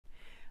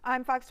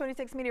I'm Fox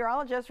 26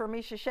 meteorologist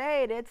Ramisha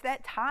Shade. It's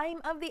that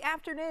time of the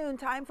afternoon,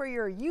 time for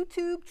your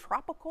YouTube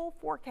tropical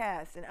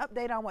forecast, an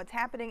update on what's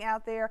happening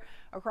out there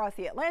across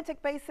the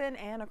Atlantic Basin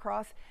and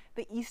across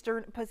the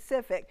Eastern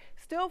Pacific.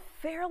 Still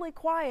fairly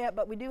quiet,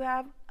 but we do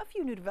have a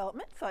few new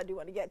developments, so I do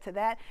want to get to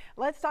that.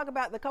 Let's talk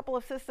about the couple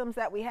of systems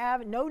that we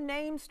have. No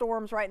named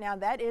storms right now.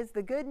 That is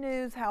the good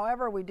news.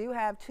 However, we do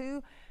have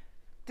two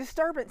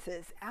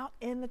disturbances out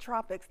in the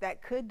tropics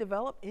that could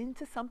develop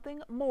into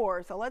something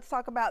more. So let's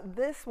talk about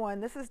this one.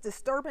 This is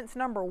disturbance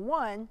number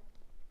one.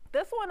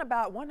 This one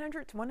about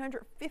 100 to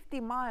 150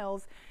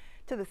 miles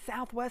to the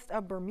southwest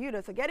of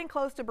Bermuda. So getting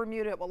close to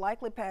Bermuda, it will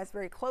likely pass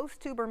very close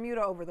to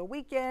Bermuda over the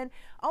weekend.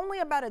 Only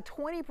about a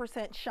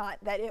 20% shot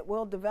that it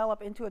will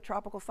develop into a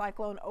tropical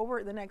cyclone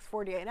over the next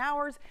 48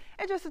 hours,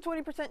 and just a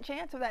 20%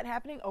 chance of that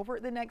happening over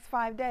the next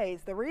 5 days.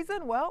 The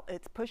reason? Well,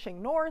 it's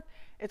pushing north.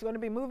 It's going to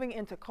be moving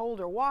into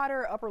colder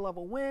water. Upper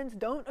level winds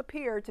don't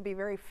appear to be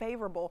very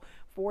favorable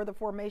for the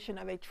formation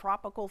of a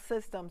tropical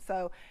system.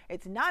 So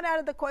it's not out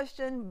of the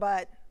question,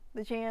 but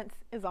the chance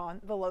is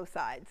on the low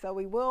side. So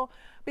we will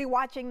be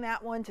watching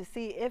that one to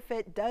see if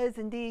it does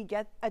indeed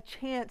get a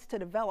chance to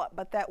develop.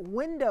 But that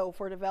window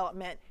for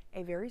development,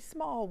 a very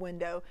small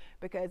window,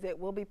 because it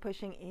will be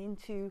pushing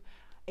into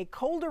a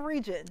colder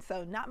region.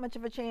 So not much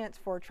of a chance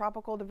for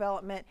tropical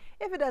development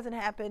if it doesn't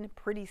happen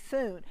pretty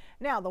soon.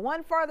 Now, the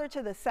one farther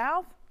to the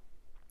south,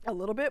 a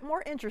little bit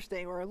more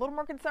interesting. We're a little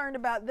more concerned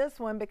about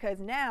this one because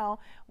now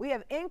we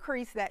have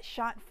increased that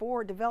shot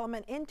for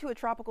development into a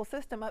tropical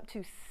system up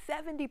to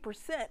 70%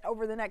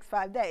 over the next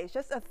 5 days.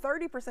 Just a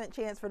 30%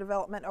 chance for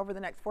development over the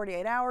next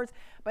 48 hours,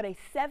 but a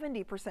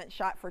 70%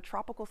 shot for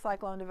tropical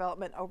cyclone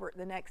development over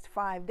the next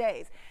 5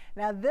 days.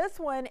 Now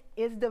this one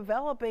is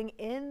developing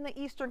in the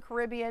Eastern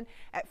Caribbean.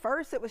 At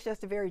first it was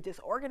just a very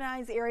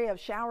disorganized area of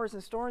showers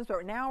and storms,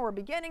 but now we're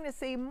beginning to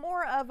see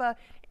more of a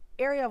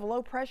area of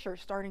low pressure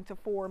starting to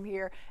form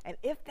here, and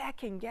if that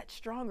can get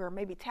stronger,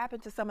 maybe tap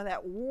into some of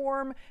that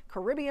warm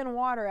Caribbean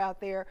water out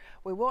there,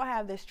 we will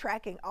have this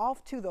tracking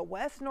off to the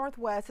west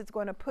northwest. It's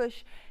going to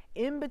push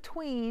in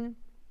between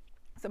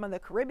some of the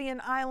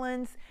Caribbean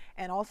islands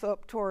and also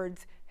up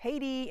towards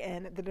Haiti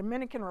and the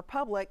Dominican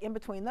Republic, in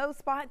between those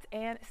spots,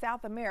 and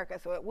South America.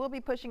 So it will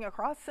be pushing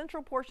across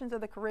central portions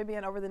of the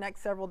Caribbean over the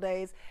next several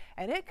days,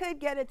 and it could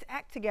get its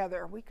act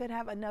together. We could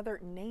have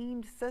another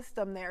named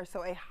system there.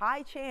 So a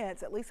high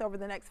chance, at least over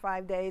the next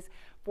 5 days,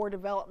 for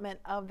development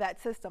of that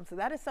system. So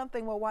that is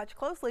something we'll watch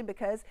closely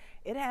because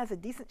it has a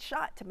decent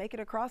shot to make it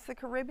across the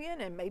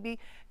Caribbean and maybe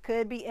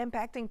could be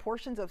impacting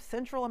portions of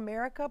Central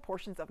America,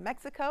 portions of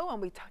Mexico,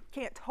 and we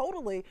can't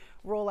totally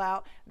rule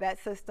out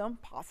that system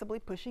possibly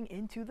pushing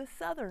into the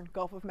southern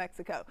Gulf of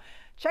Mexico.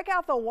 Check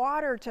out the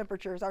water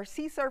temperatures, our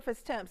sea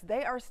surface temps.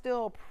 They are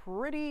still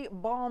pretty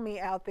balmy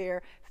out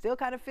there, still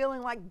kind of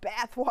feeling like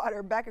bath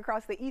water back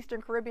across the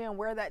Eastern Caribbean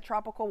where that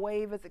tropical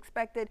wave is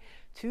expected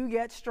to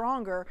get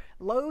stronger.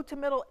 Low to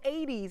middle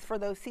 80s for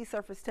those sea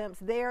surface temps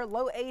there,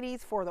 low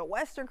 80s for the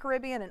Western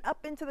Caribbean and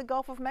up into the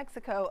Gulf of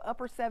Mexico,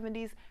 upper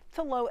 70s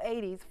to low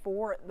 80s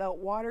for the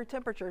water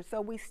temperatures.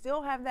 So we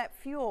still have that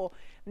fuel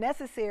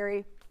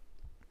necessary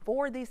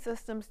for these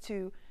systems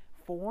to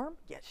form,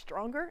 get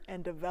stronger,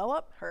 and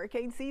develop.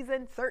 Hurricane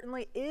season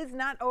certainly is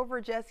not over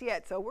just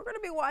yet. So we're going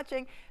to be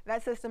watching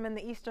that system in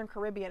the Eastern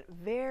Caribbean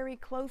very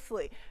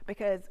closely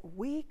because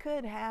we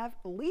could have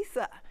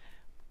Lisa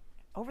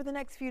over the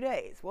next few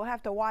days. We'll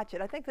have to watch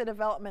it. I think the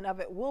development of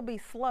it will be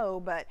slow,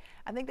 but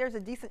I think there's a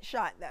decent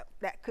shot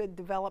that could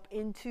develop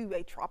into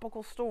a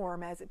tropical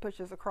storm as it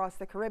pushes across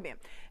the Caribbean.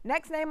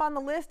 Next name on the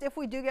list, if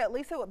we do get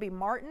Lisa, would be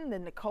Martin,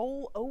 then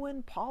Nicole,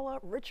 Owen, Paula,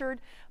 Richard.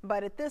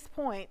 But at this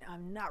point,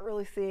 I'm not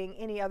really seeing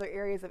any other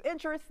areas of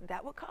interest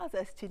that would cause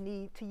us to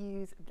need to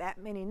use that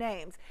many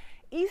names.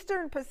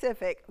 Eastern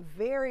Pacific,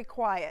 very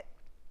quiet.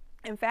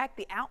 In fact,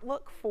 the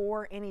outlook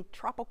for any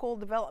tropical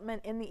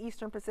development in the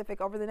Eastern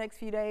Pacific over the next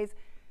few days,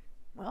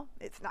 well,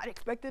 it's not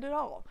expected at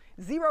all.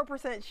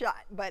 0%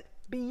 shot, but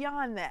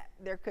beyond that,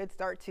 there could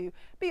start to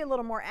be a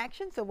little more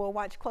action, so we'll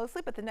watch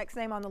closely. But the next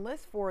name on the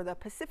list for the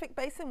Pacific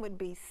Basin would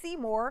be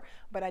Seymour,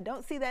 but I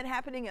don't see that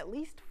happening at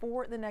least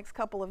for the next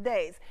couple of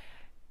days.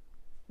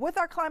 With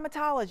our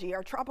climatology,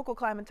 our tropical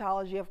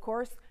climatology, of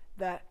course,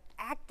 the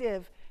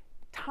active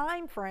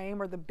time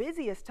frame, or the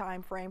busiest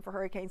time frame for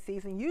hurricane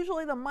season,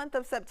 usually the month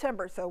of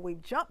September. So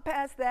we've jumped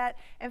past that.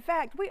 In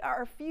fact, we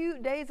are a few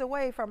days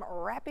away from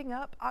wrapping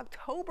up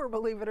October,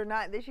 believe it or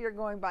not. This year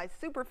going by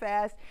super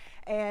fast,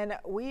 and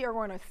we are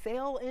going to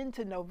sail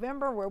into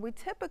November, where we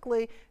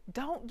typically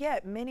don't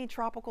get many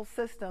tropical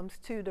systems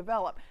to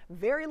develop.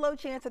 Very low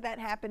chance of that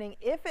happening.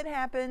 If it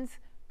happens,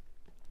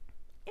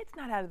 it's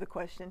not out of the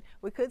question.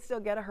 We could still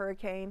get a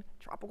hurricane,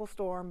 tropical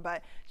storm,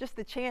 but just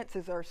the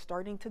chances are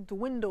starting to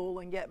dwindle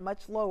and get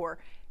much lower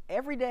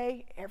every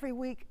day, every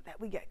week that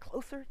we get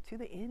closer to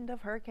the end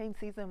of hurricane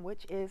season,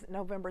 which is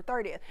November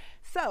 30th.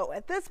 So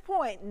at this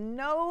point,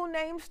 no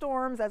named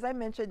storms, as I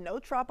mentioned, no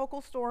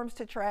tropical storms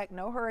to track,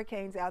 no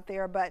hurricanes out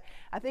there, but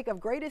I think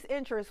of greatest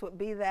interest would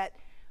be that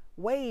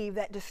wave,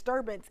 that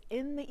disturbance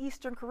in the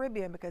Eastern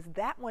Caribbean, because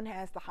that one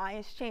has the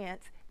highest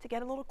chance to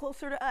get a little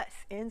closer to us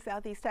in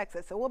Southeast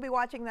Texas. So we'll be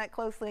watching that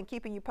closely and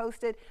keeping you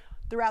posted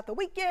throughout the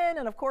weekend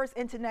and of course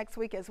into next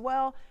week as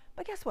well.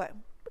 But guess what?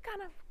 We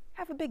kind of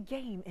have a big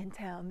game in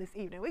town this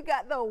evening. We've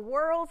got the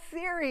World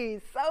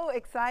Series. So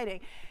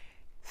exciting.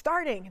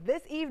 Starting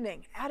this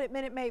evening out at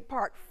Minute Maid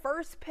Park,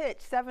 first pitch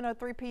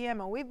 7:03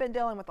 p.m. and we've been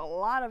dealing with a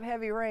lot of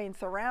heavy rain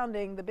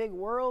surrounding the big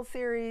World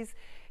Series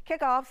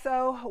kickoff.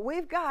 So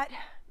we've got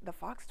the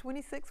Fox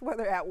 26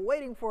 weather app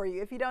waiting for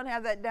you. If you don't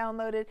have that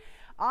downloaded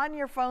on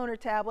your phone or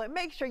tablet,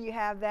 make sure you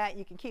have that.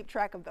 You can keep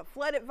track of the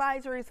flood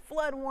advisories,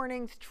 flood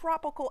warnings,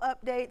 tropical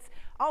updates,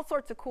 all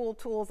sorts of cool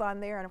tools on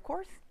there. And of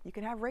course, you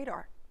can have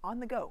radar on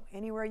the go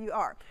anywhere you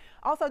are.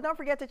 Also, don't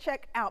forget to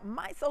check out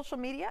my social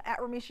media at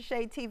Ramisha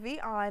Shade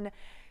TV on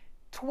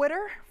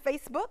Twitter,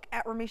 Facebook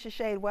at Ramisha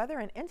Shade Weather,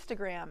 and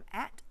Instagram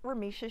at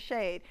Ramisha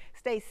Shade.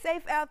 Stay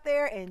safe out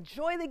there,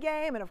 enjoy the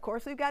game, and of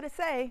course, we've got to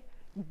say,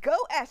 go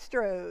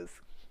Astros!